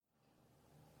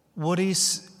What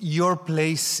is your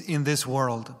place in this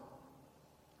world?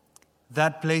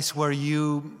 That place where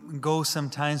you go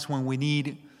sometimes when we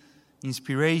need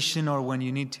inspiration or when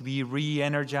you need to be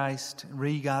re-energized,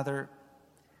 regathered.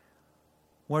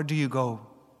 Where do you go?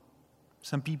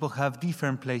 Some people have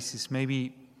different places.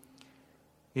 Maybe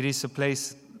it is a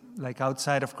place like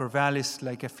outside of Corvallis,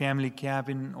 like a family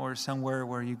cabin or somewhere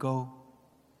where you go.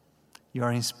 You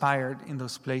are inspired in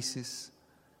those places.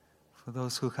 For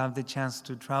those who have the chance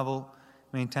to travel,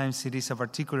 many times it is a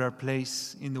particular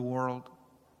place in the world.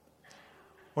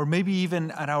 Or maybe even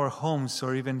at our homes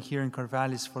or even here in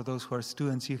Corvallis, for those who are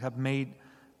students, you have made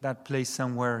that place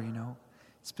somewhere,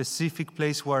 specific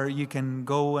place where you can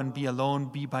go and be alone,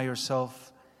 be by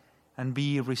yourself, and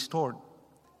be restored,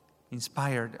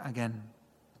 inspired again.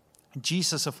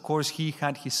 Jesus, of course, he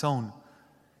had his own.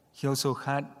 He also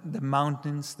had the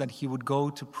mountains that he would go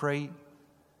to pray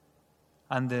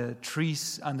and the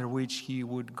trees under which he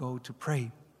would go to pray.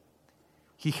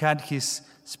 He had his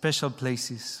special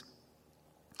places.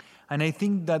 And I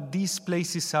think that these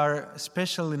places are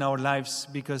special in our lives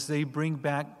because they bring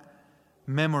back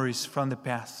memories from the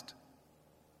past.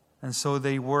 And so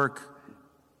they work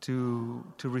to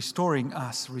restoring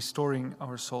us, restoring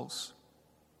our souls.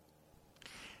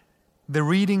 The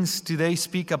readings today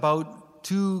speak about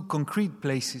two concrete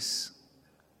places,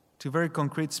 two very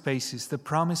concrete spaces, the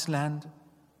Promised Land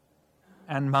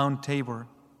and Mount Tabor.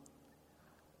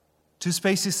 Two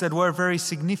spaces that were very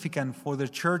significant for the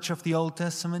church of the Old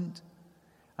Testament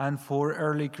and for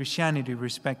early Christianity,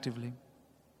 respectively.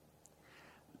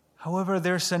 However,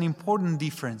 there's an important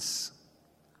difference.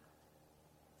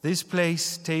 This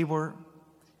place, Tabor,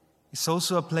 is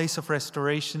also a place of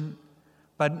restoration,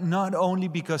 but not only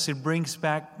because it brings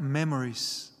back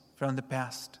memories from the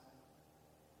past,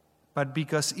 but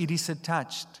because it is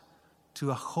attached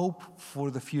to a hope for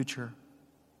the future.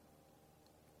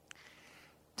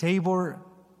 Tabor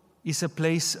is a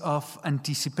place of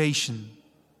anticipation,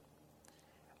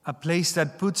 a place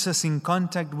that puts us in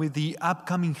contact with the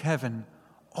upcoming heaven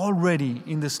already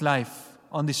in this life,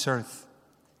 on this earth,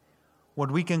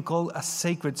 what we can call a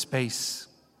sacred space.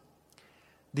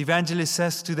 The evangelist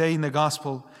says today in the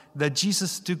gospel that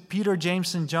Jesus took Peter,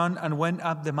 James, and John and went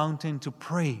up the mountain to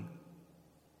pray.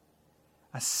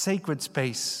 A sacred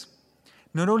space,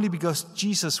 not only because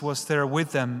Jesus was there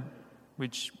with them,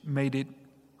 which made it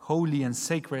holy and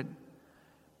sacred,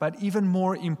 but even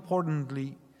more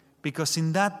importantly, because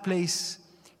in that place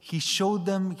he showed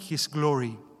them his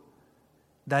glory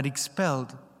that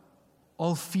expelled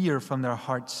all fear from their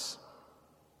hearts.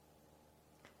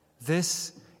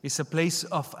 This is a place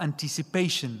of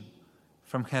anticipation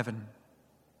from heaven.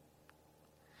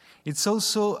 It's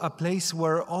also a place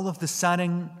where all of the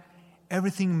sudden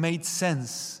everything made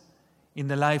sense in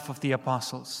the life of the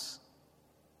apostles.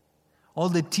 All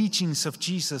the teachings of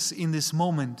Jesus in this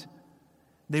moment,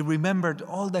 they remembered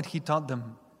all that he taught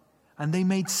them, and they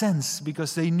made sense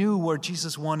because they knew where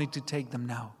Jesus wanted to take them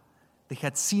now. They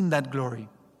had seen that glory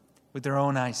with their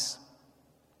own eyes.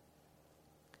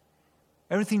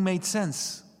 Everything made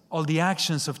sense. All the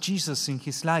actions of Jesus in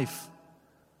his life,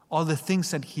 all the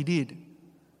things that he did,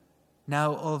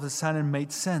 now all of a sudden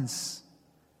made sense.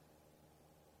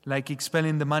 Like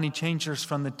expelling the money changers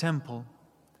from the temple.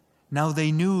 Now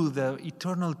they knew the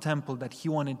eternal temple that he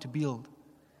wanted to build.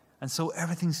 And so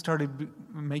everything started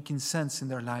making sense in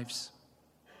their lives.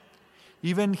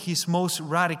 Even his most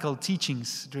radical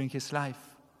teachings during his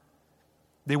life.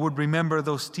 They would remember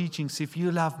those teachings. If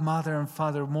you love mother and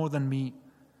father more than me,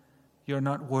 you're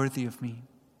not worthy of me.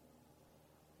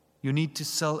 You need to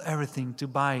sell everything to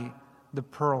buy the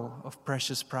pearl of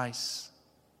precious price.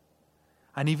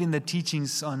 And even the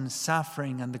teachings on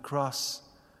suffering and the cross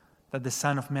that the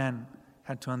Son of Man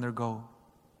had to undergo.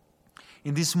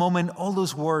 In this moment, all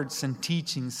those words and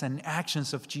teachings and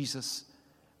actions of Jesus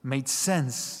made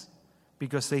sense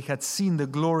because they had seen the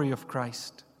glory of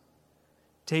Christ.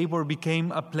 Tabor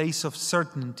became a place of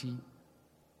certainty.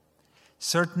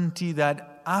 Certainty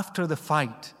that after the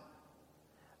fight,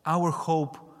 our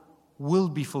hope will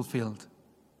be fulfilled.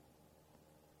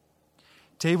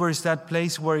 Tabor is that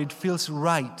place where it feels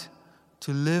right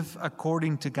to live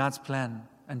according to God's plan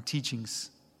and teachings.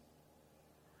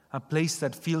 A place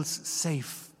that feels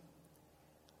safe.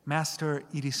 Master,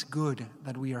 it is good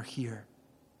that we are here.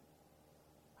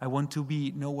 I want to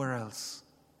be nowhere else.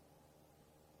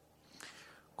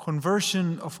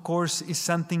 Conversion, of course, is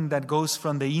something that goes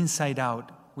from the inside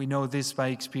out. We know this by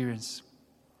experience.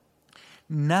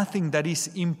 Nothing that is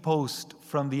imposed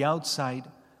from the outside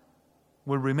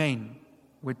will remain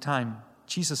with time.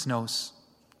 Jesus knows.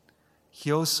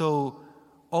 He also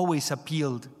always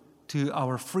appealed to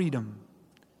our freedom,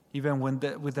 even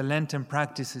with the Lenten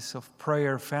practices of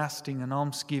prayer, fasting, and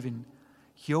almsgiving,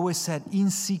 he always said, in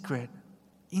secret,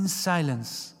 in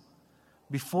silence,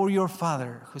 before your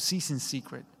Father who sees in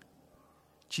secret.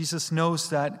 Jesus knows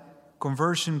that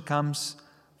conversion comes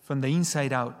from the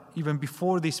inside out. Even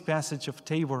before this passage of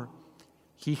Tabor,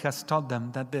 he has taught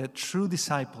them that the true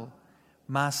disciple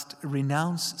must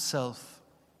renounce self,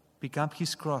 pick up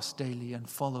his cross daily, and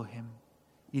follow him.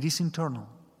 It is internal.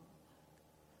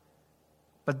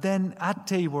 But then at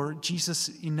Tabor, Jesus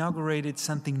inaugurated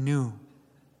something new,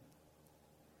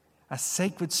 a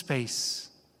sacred space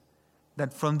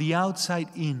that from the outside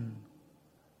in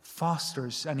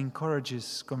fosters and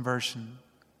encourages conversion,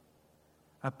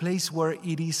 a place where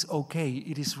it is okay,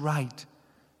 it is right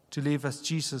to live as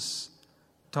Jesus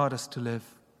taught us to live,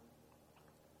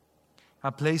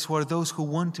 a place where those who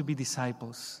want to be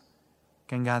disciples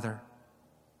can gather.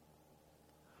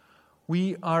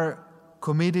 We are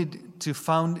committed to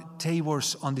found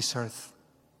Tabors on this earth.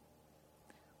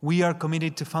 We are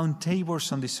committed to found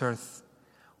Tabors on this earth.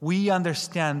 We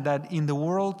understand that in the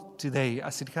world today,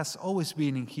 as it has always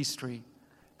been in history,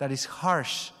 that is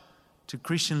harsh to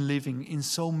Christian living in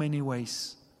so many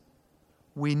ways,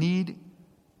 we need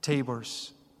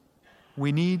Tabors.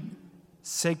 We need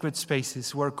sacred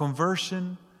spaces where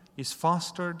conversion is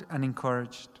fostered and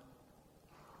encouraged.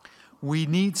 We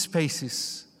need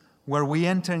spaces where we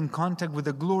enter in contact with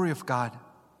the glory of God,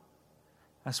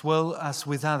 as well as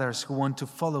with others who want to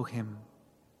follow Him.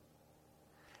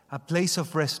 A place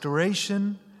of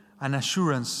restoration and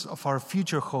assurance of our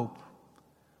future hope.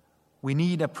 We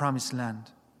need a promised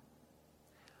land.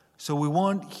 So we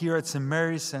want here at St.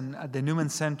 Mary's and at the Newman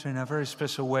Center in a very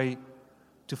special way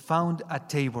to found a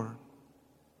Tabor,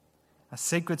 a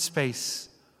sacred space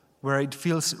where it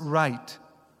feels right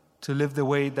to live the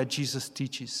way that Jesus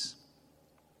teaches.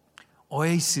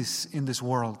 Oases in this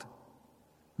world,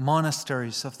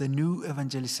 monasteries of the new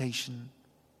evangelization.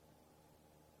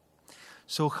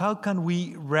 So how can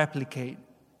we replicate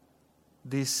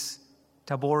these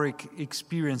Taboric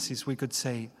experiences, we could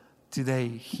say, today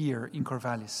here in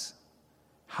Corvallis?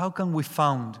 How can we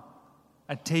found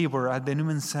a Tabor at the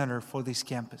Newman Center for this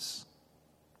campus?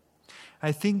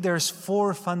 I think there's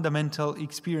 4 fundamental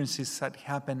experiences that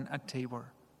happen at Tabor.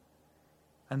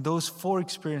 And those 4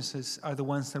 experiences are the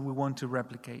ones that we want to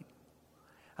replicate.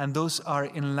 And those are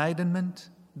enlightenment,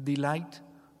 delight,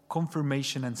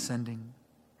 confirmation, and sending.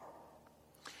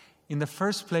 In the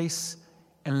first place,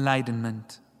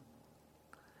 enlightenment.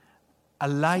 A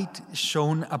light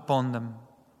shone upon them.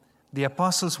 The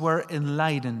apostles were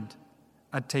enlightened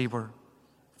at Tabor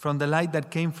from the light that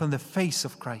came from the face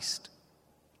of Christ.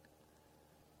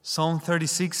 Psalm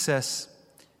 36 says,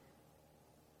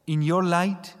 "In your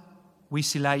light we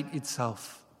see light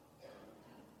itself."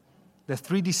 The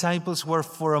 3 disciples were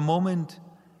for a moment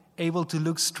able to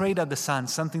look straight at the sun,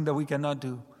 something that we cannot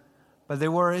do. But they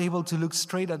were able to look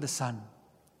straight at the sun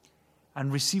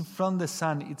and receive from the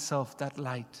sun itself that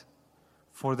light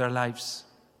for their lives.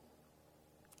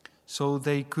 So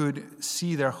they could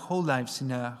see their whole lives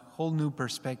in a whole new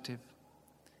perspective.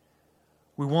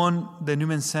 We want the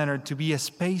Newman Center to be a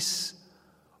space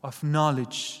of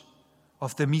knowledge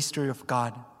of the mystery of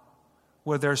God,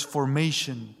 where there's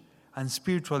formation and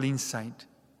spiritual insight,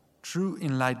 true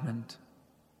enlightenment.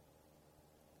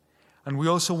 And we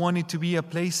also want it to be a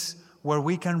place where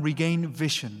we can regain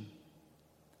vision,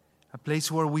 a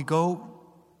place where we go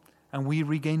and we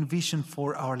regain vision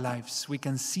for our lives. We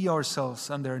can see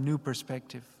ourselves under a new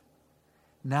perspective.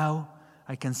 Now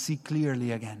I can see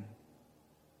clearly again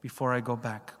before I go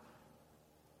back.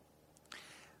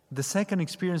 The second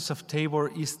experience of Tabor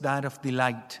is that of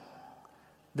delight.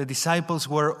 The disciples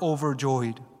were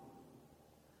overjoyed.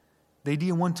 They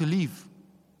didn't want to leave.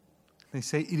 They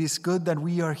say, "It is good that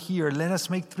we are here. Let us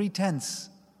make 3 tents.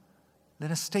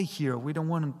 Let us stay here. We don't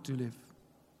want to live."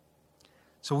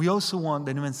 So we also want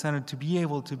the Newman Center to be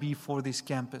able to be for this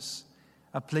campus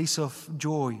a place of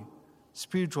joy,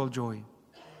 spiritual joy,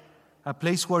 a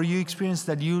place where you experience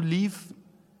that you live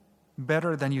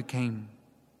better than you came,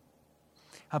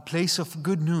 a place of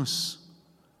good news,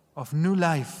 of new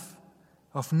life,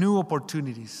 of new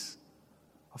opportunities,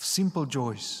 of simple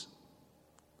joys,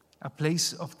 a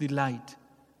place of delight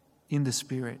in the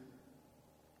Spirit.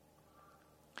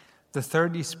 The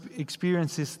third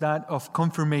experience is that of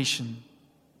confirmation.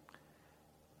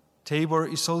 Tabor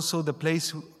is also the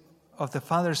place of the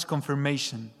Father's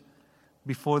confirmation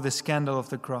before the scandal of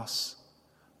the cross,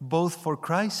 both for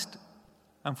Christ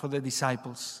and for the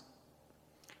disciples.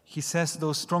 He says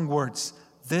those strong words,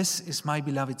 "This is my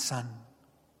beloved Son.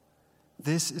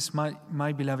 This is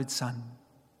my beloved Son."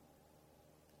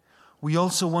 We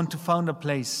also want to found a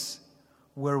place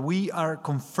where we are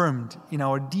confirmed in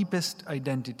our deepest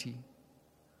identity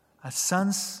as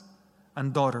sons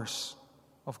and daughters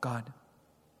of God.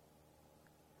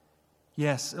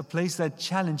 Yes, a place that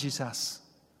challenges us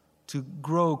to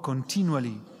grow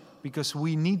continually, because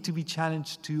we need to be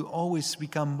challenged to always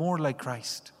become more like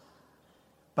Christ.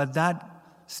 But that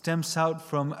stems out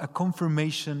from a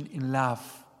confirmation in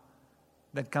love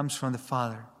that comes from the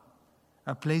Father,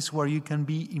 a place where you can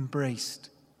be embraced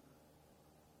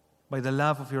by the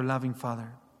love of your loving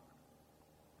Father.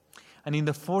 And in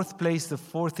the fourth place, the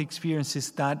fourth experience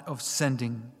is that of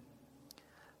sending.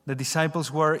 The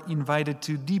disciples were invited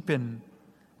to deepen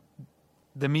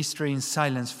the mystery in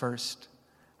silence first,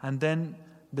 and then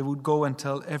they would go and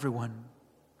tell everyone.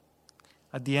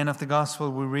 At the end of the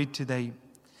gospel we read today,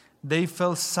 they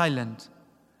fell silent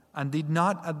and did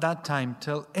not at that time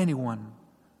tell anyone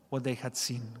what they had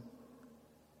seen.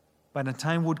 But a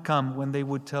time would come when they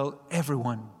would tell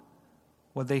everyone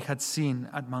what they had seen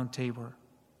at Mount Tabor.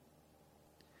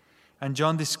 And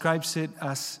John describes it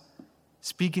as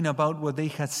speaking about what they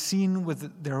had seen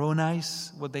with their own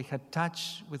eyes, what they had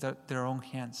touched with their own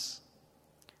hands.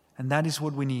 And that is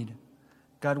what we need.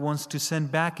 God wants to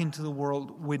send back into the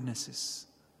world witnesses,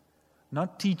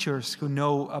 not teachers who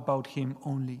know about Him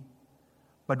only,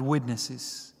 but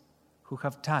witnesses who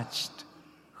have touched,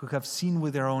 who have seen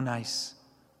with their own eyes,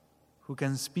 who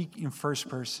can speak in first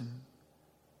person.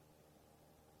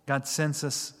 God sends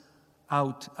us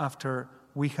out after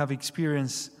we have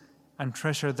experienced and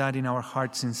treasured that in our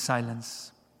hearts in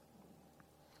silence.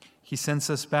 He sends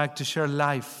us back to share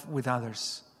life with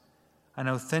others and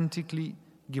authentically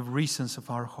give reasons of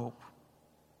our hope.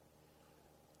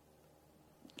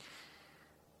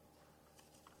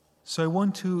 So I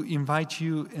want to invite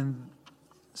you,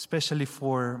 especially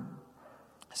for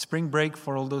spring break,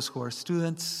 for all those who are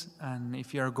students, and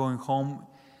if you are going home,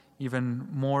 even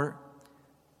more,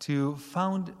 to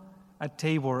found a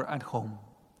Tabor at home,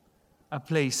 a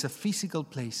place, a physical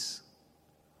place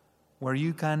where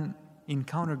you can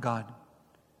encounter God,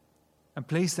 a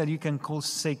place that you can call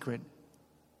sacred,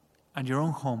 at your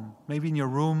own home, maybe in your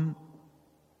room.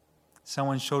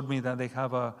 Someone showed me that they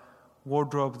have a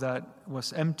wardrobe that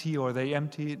was empty, or they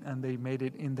emptied and they made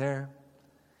it in there.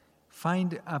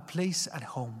 Find a place at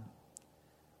home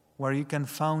where you can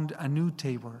found a new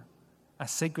Tabor, a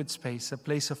sacred space, a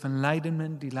place of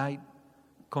enlightenment, delight,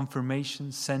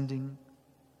 confirmation, sending,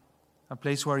 a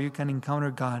place where you can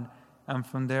encounter God and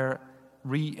from there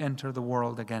re-enter the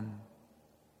world again.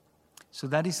 So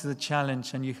that is the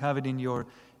challenge, and you have it in your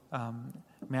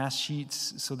Mass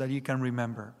sheets so that you can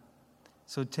remember.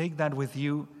 So take that with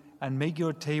you and make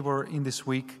your Tabor in this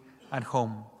week at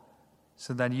home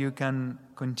so that you can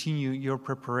continue your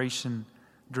preparation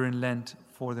during Lent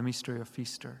for the mystery of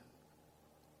Easter.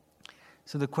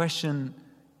 So the question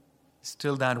is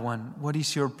still that one: what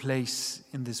is your place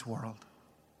in this world?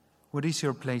 What is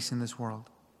your place in this world?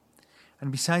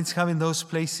 And besides having those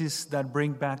places that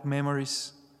bring back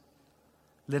memories,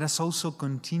 let us also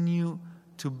continue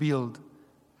to build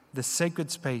the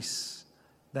sacred space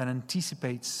that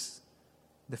anticipates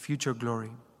the future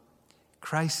glory.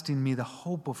 Christ in me, the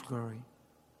hope of glory.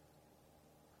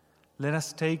 Let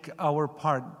us take our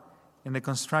part in the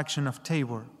construction of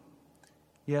Tabor.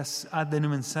 Yes, at the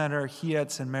Newman Center, here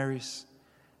at St. Mary's,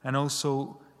 and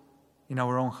also in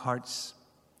our own hearts.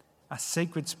 A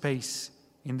sacred space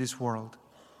in this world,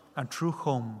 a true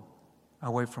home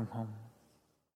away from home.